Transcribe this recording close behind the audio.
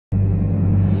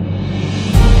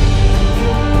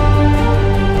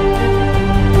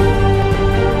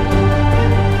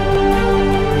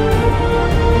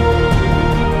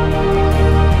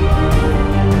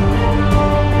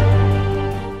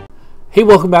Hey,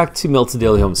 welcome back to Milton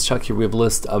Daily Homes. Chuck here. We have a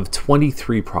list of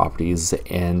 23 properties,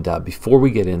 and before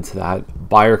we get into that,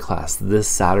 buyer class this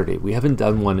Saturday. We haven't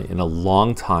done one in a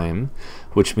long time,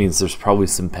 which means there's probably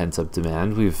some pent-up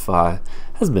demand.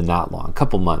 Hasn't been that long, a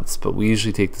couple months, but we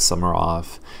usually take the summer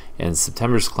off, and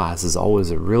September's class is always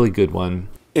a really good one.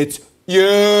 It's huge!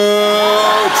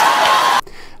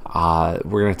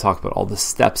 We're going to talk about all the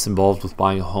steps involved with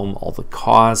buying a home, all the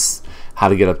costs, how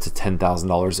to get up to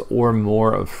 $10,000 or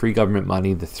more of free government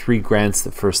money, the 3 grants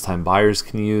that first-time buyers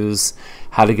can use,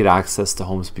 how to get access to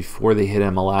homes before they hit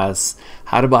MLS,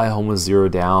 how to buy a home with 0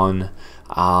 down,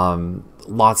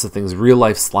 lots of things,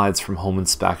 real-life slides from home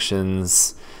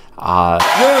inspections.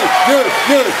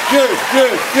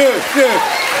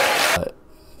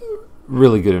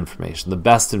 Really good information, the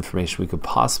best information we could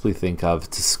possibly think of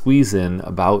to squeeze in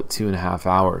about 2.5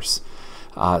 hours.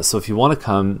 So if you want to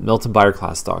come,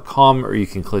 miltonbuyerclass.com, or you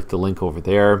can click the link over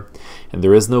there. And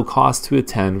there is no cost to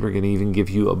attend. We're going to even give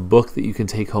you a book that you can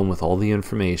take home with all the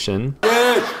information.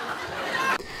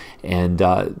 And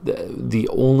the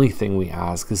only thing we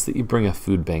ask is that you bring a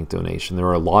food bank donation. There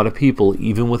are a lot of people,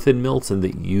 even within Milton,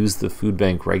 that use the food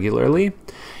bank regularly.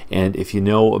 And if you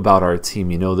know about our team,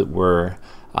 you know that we're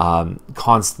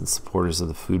constant supporters of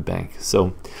the food bank.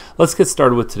 So let's get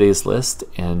started with today's list,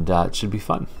 and it should be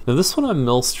fun. Now, this one on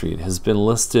Mill Street has been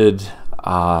listed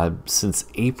since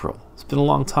April. It's been a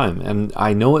long time, and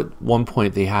I know at one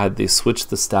point they switched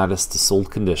the status to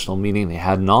sold conditional, meaning they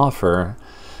had an offer.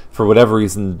 For whatever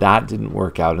reason, that didn't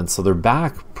work out, and so they're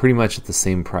back pretty much at the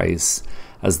same price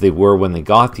as they were when they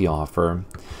got the offer.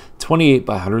 28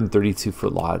 by 132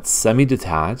 foot lot,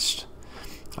 semi-detached.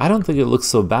 I don't think it looks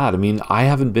so bad. I mean, I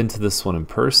haven't been to this one in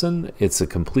person. It's a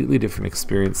completely different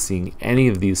experience seeing any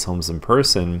of these homes in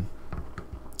person.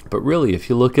 But really, if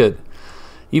you look at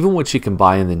even what you can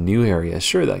buy in the new area,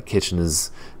 sure, that kitchen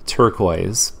is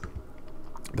turquoise,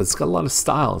 but it's got a lot of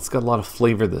style. It's got a lot of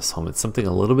flavor, this home. It's something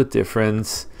a little bit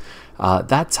different.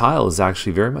 That tile is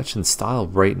actually very much in style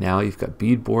right now. You've got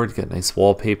beadboard, you've got nice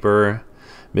wallpaper,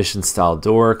 mission style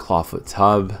door, clawfoot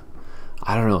tub.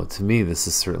 I don't know, to me this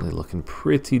is certainly looking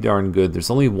pretty darn good.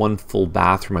 There's only one full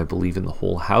bathroom, I believe, in the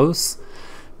whole house.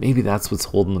 Maybe that's what's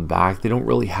holding them back. They don't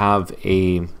really have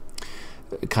a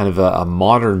kind of a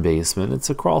modern basement. It's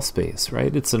a crawl space,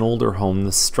 right? It's an older home.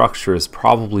 The structure is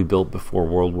probably built before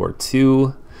World War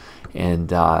II,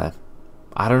 and I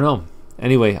don't know.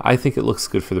 Anyway, I think it looks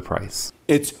good for the price.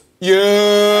 It's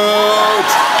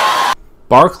huge!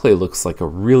 Barclay looks like a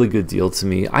really good deal to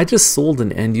me. I just sold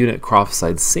an end unit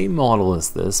Cropside, same model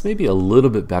as this, maybe a little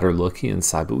bit better looking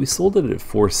inside, but we sold it at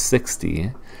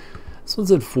 $460. This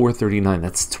one's at $439.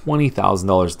 That's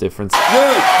 $20,000 difference. So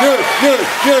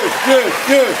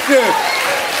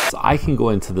I can go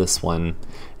into this one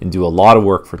and do a lot of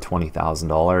work for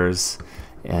 $20,000.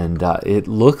 And it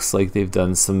looks like they've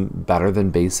done some better than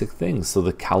basic things. So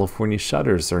the California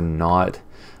shutters are not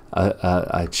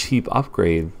a cheap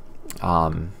upgrade.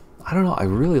 I don't know, I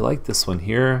really like this one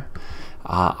here.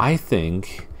 I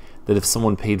think that if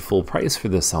someone paid full price for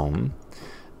this home,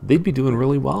 they'd be doing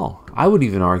really well. I would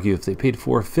even argue if they paid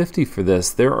 $450 for this,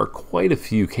 there are quite a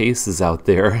few cases out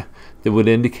there that would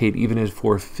indicate even at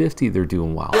 $450 they're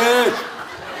doing well.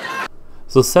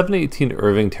 So 718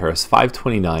 Irving Terrace,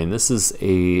 529. This is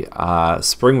a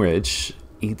Spring Ridge,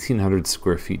 1,800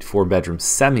 square feet, 4-bedroom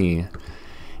semi.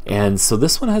 And so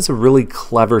this one has a really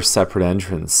clever separate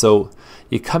entrance. So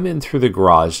you come in through the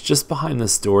garage. Just behind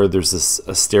this door, there's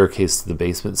a staircase to the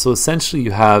basement. So essentially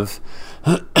you have,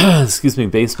 excuse me,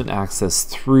 basement access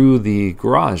through the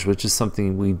garage, which is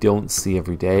something we don't see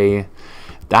every day.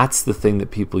 That's the thing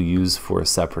that people use for a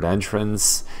separate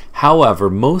entrance. However,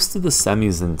 most of the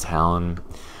semis in town,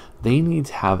 they need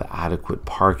to have adequate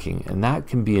parking, and that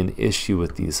can be an issue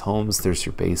with these homes. There's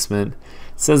your basement.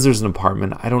 It says there's an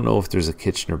apartment. I don't know if there's a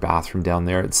kitchen or bathroom down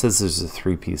there. It says there's a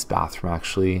 3-piece bathroom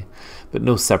actually, but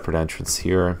no separate entrance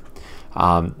here.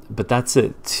 But that's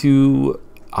it.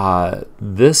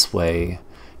 This way,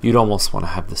 you'd almost want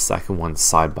to have the second one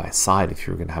side by side if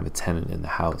you're going to have a tenant in the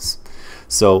house.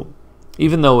 So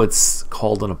even though it's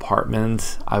called an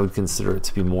apartment, I would consider it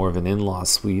to be more of an in-law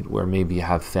suite where maybe you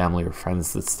have family or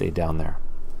friends that stay down there.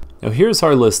 Now here's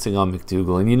our listing on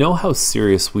McDougall, and you know how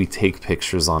serious we take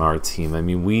pictures on our team. I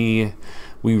mean, we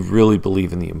really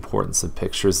believe in the importance of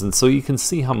pictures, and so you can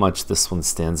see how much this one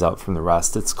stands out from the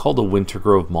rest. It's called a Winter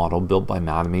Grove model built by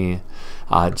Mattamy,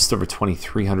 just over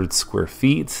 2,300 square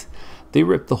feet. They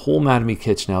ripped the whole Mattamy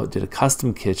kitchen out, did a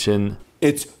custom kitchen.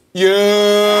 It's huge!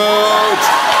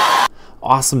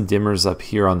 Awesome dimmers up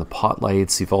here on the pot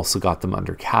lights. You've also got them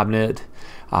under cabinet.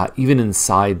 Even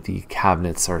inside the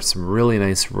cabinets are some really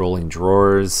nice rolling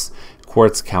drawers.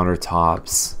 quartz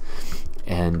countertops,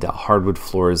 and hardwood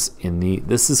floors in the,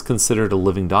 this is considered a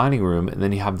living dining room. And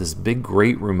then you have this big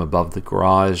great room above the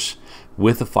garage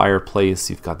with a fireplace.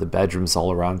 You've got the bedrooms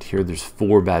all around here. There's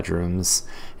 4 bedrooms,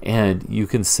 and you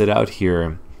can sit out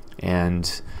here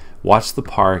and watch the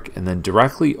park. And then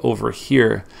directly over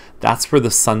here, that's where the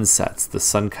sun sets. The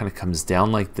sun kind of comes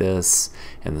down like this,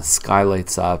 and the sky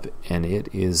lights up, and it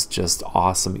is just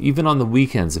awesome. Even on the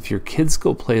weekends, if your kids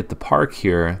go play at the park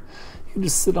here, you can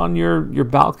just sit on your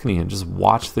balcony and just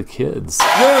watch the kids.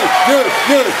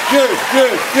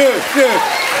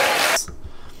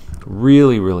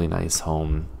 Really, really nice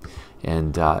home,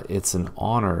 and it's an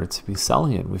honor to be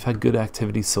selling it. We've had good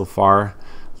activity so far.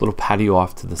 Little patio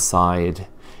off to the side,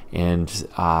 and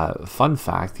fun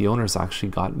fact, the owners actually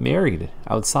got married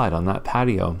outside on that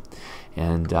patio,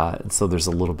 and so there's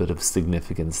a little bit of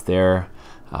significance there.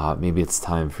 Maybe it's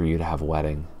time for you to have a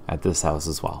wedding at this house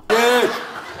as well.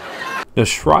 Now,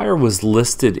 Schreier was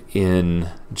listed in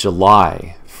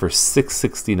July for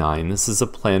 $669. This is a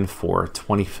plan for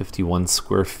 2051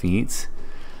 square feet.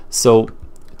 So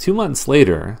 2 months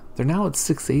later, they're now at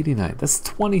 $689. That's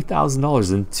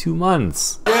 $20,000 in 2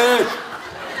 months.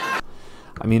 I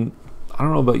mean, I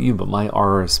don't know about you, but my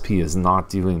RRSP is not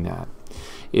doing that.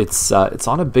 It's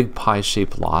on a big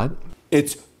pie-shaped lot.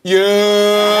 It's huge.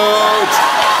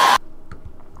 I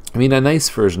mean, a nice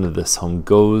version of this home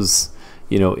goes,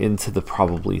 you know, into the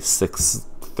probably $630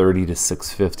 to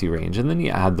 $650 range, and then you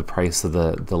add the price of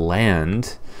the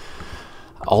land.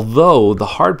 Although the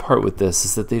hard part with this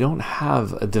is that they don't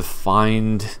have a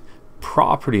defined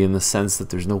property in the sense that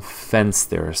there's no fence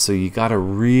there. So you got to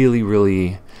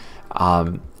really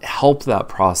help that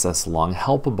process along,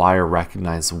 help a buyer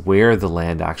recognize where the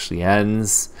land actually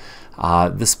ends.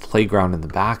 This playground in the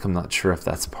back, I'm not sure if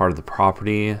that's part of the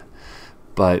property,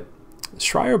 but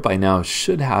Schreier by now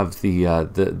should have the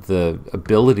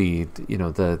ability, you know,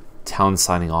 the town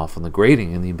signing off on the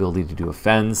grading and the ability to do a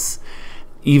fence.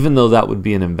 Even though that would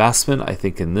be an investment, I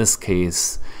think in this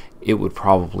case, it would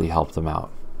probably help them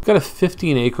out. We've got a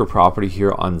 15-acre property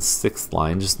here on 6th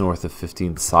line, just north of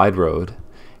 15th Side Road.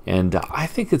 And I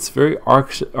think it's very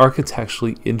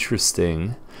architecturally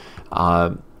interesting.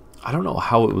 I don't know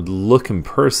how it would look in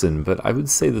person, but I would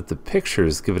say that the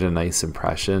pictures give it a nice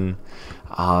impression.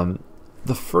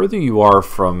 The further you are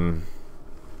from,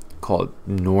 call it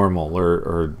normal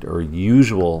or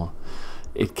usual,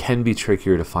 it can be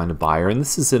trickier to find a buyer. And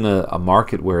this is in a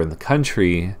market where in the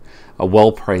country, a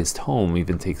well-priced home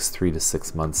even takes 3 to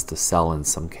 6 months to sell in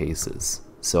some cases.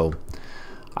 So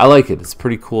I like it. It's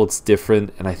pretty cool. It's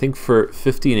different. And I think for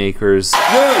 15 acres,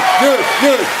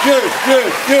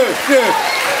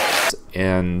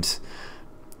 and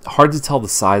hard to tell the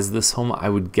size of this home. I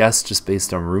would guess just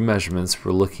based on room measurements,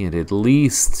 we're looking at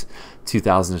least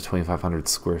 2,000 to 2,500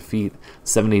 square feet.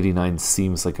 $789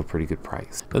 seems like a pretty good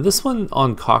price. Now this one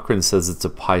on Cochrane says it's a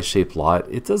pie-shaped lot.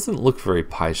 It doesn't look very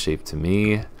pie-shaped to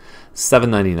me.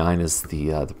 $799 is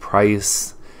the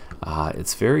price.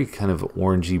 It's very kind of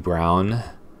orangey brown,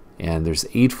 and there's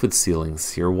 8-foot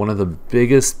ceilings here. One of the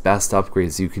biggest, best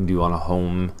upgrades you can do on a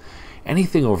home.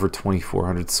 Anything over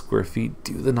 2,400 square feet,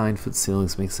 do the 9-foot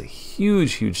ceilings. Makes a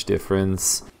huge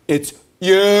difference. It's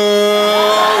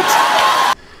huge.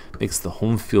 Makes the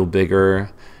home feel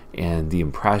bigger, and the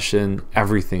impression,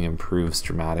 everything improves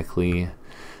dramatically.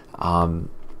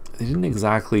 They didn't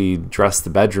exactly dress the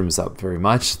bedrooms up very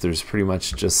much. There's pretty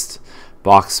much just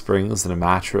box springs and a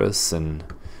mattress, and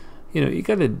you know, you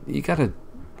gotta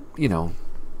you know,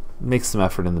 make some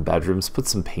effort in the bedrooms, put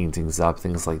some paintings up,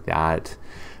 things like that.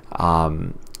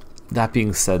 That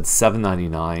being said,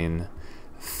 $799,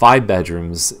 5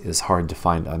 bedrooms is hard to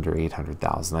find under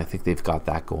 $800,000. I think they've got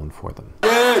that going for them.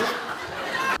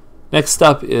 Next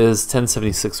up is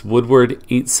 1076 Woodward,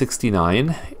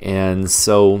 $869, and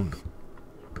so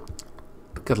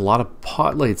got a lot of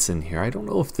pot lights in here. I don't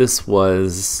know if this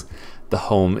was the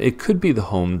home. It could be the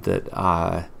home that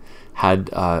had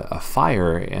a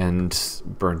fire and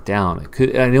burnt down. It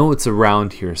could. I know it's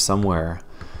around here somewhere.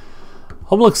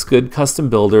 Home looks good, custom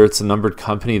builder. It's a numbered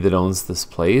company that owns this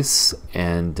place,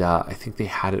 and I think they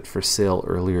had it for sale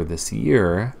earlier this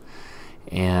year.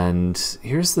 And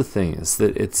here's the thing, is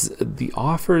that it's the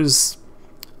offers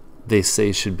they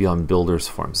say should be on builders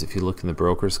forms. If you look in the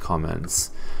broker's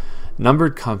comments,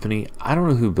 numbered company, I don't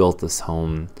know who built this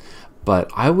home,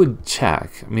 but I would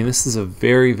check. I mean, this is a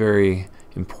very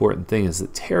important thing, is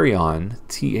that Tarion,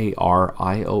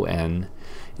 Tarion,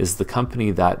 is the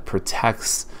company that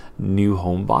protects new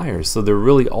home buyers. So they're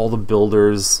really all the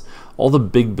builders, all the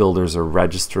big builders are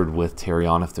registered with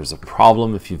Tarion. If there's a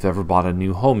problem, if you've ever bought a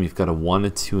new home, you've got a 1, a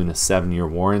 2, and a 7-year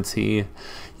warranty.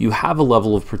 you have a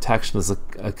level of protection as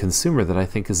a consumer that I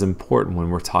think is important when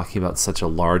we're talking about such a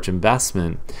large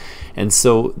investment. And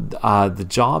so the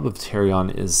job of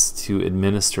Tarion is to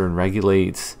administer and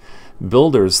regulate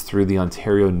builders through the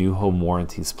Ontario New Home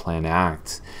Warranties Plan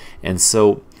Act. And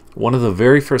so one of the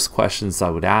very first questions I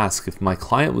would ask if my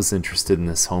client was interested in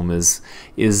this home is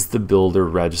the builder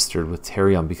registered with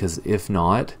Tarion? Because if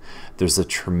not, there's a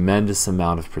tremendous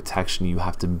amount of protection you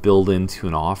have to build into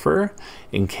an offer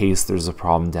in case there's a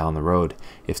problem down the road.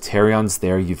 If Tarion's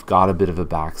there, you've got a bit of a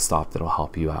backstop that'll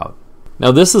help you out.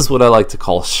 Now this is what I like to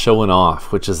call showing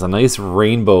off, which is a nice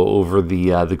rainbow over the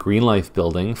GreenLife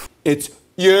building. It's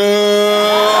huge!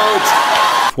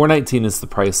 $419 is the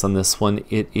price on this one.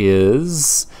 It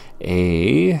is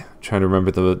I'm trying to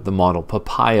remember the model,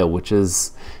 Papaya, which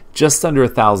is just under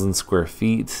 1,000 square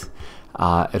feet.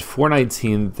 At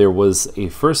 $419, there was a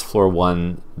first floor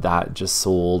one that just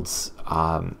sold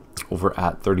over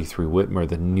at 33 Whitmer,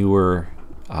 the newer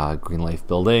GreenLife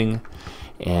building,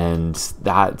 and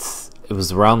it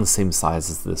was around the same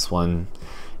size as this one,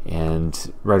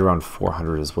 and right around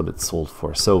 400 is what it sold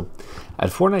for. So at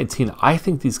 $419, I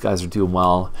think these guys are doing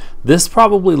well. This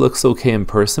probably looks okay in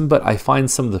person, but I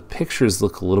find some of the pictures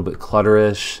look a little bit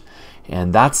clutterish,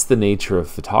 and that's the nature of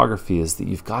photography, is that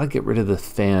you've got to get rid of the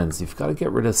fans. You've got to get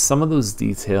rid of some of those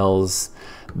details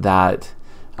that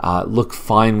look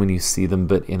fine when you see them,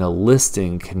 but in a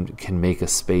listing can make a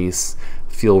space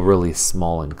feel really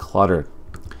small and cluttered.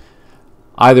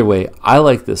 Either way, I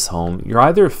like this home. You're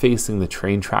either facing the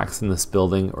train tracks in this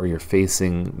building or you're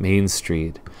facing Main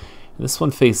Street. And this one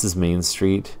faces Main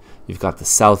Street. You've got the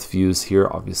south views here.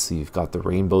 Obviously, you've got the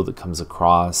rainbow that comes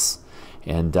across.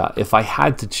 And if I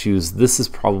had to choose, this is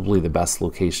probably the best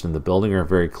location in the building or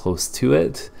very close to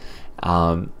it.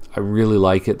 I really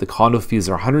like it. The condo fees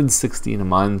are $116 a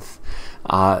month.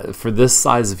 For this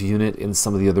size of unit in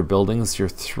some of the other buildings, you're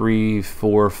 $300,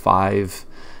 $400,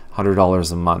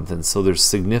 $500 a month, and so there's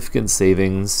significant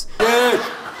savings.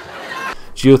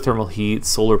 Geothermal heat,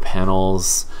 solar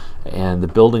panels, and the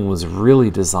building was really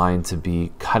designed to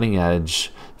be cutting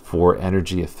edge for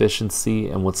energy efficiency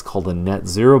and what's called a net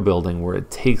zero building, where it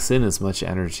takes in as much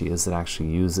energy as it actually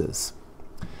uses.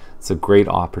 It's a great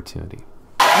opportunity.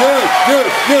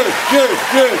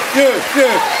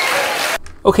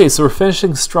 Okay, so we're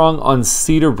finishing strong on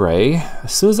Cedarbrae.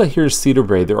 As soon as I hear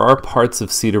Cedarbrae, there are parts of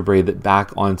Cedarbrae that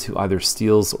back onto either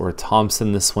Steeles or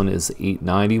Thompson. This one is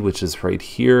 $890, which is right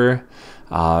here,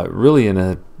 really in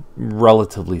a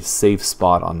relatively safe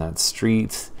spot on that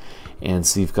street. And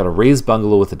so you've got a raised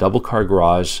bungalow with a double car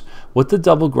garage. What the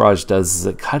double garage does is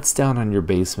it cuts down on your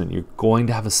basement. You're going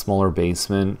to have a smaller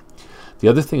basement. The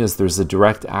other thing is there's a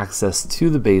direct access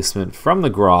to the basement from the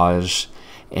garage.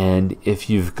 And if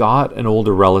you've got an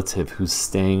older relative who's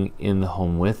staying in the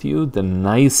home with you, the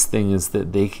nice thing is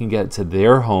that they can get to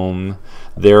their home,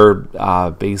 their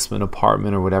basement,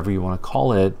 apartment, or whatever you want to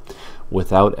call it,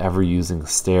 without ever using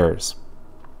stairs.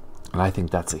 And I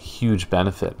think that's a huge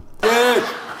benefit.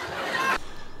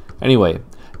 Anyway,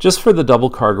 just for the double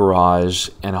car garage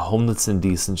and a home that's in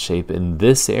decent shape in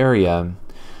this area,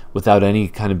 without any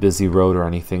kind of busy road or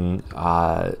anything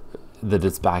that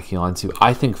it's backing onto,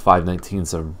 I think $519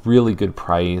 is a really good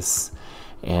price.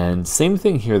 And same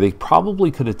thing here, they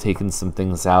probably could have taken some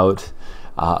things out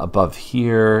above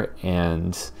here,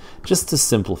 and just to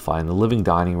simplify, in the living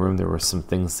dining room there were some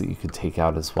things that you could take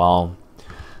out as well.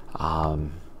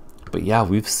 But yeah,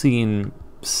 we've seen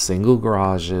single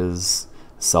garages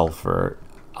sell for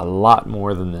a lot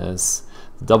more than this.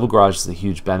 The double garage is a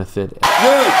huge benefit.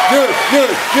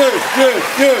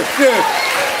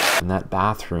 And that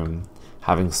bathroom,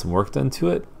 having some work done to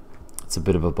it, it's a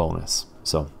bit of a bonus.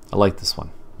 So I like this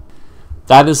one.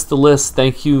 That is the list.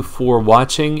 Thank you for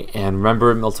watching. And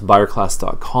remember, at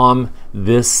MiltonBuyerClass.com,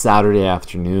 this Saturday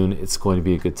afternoon, it's going to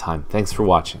be a good time. Thanks for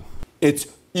watching. It's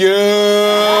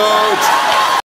huge!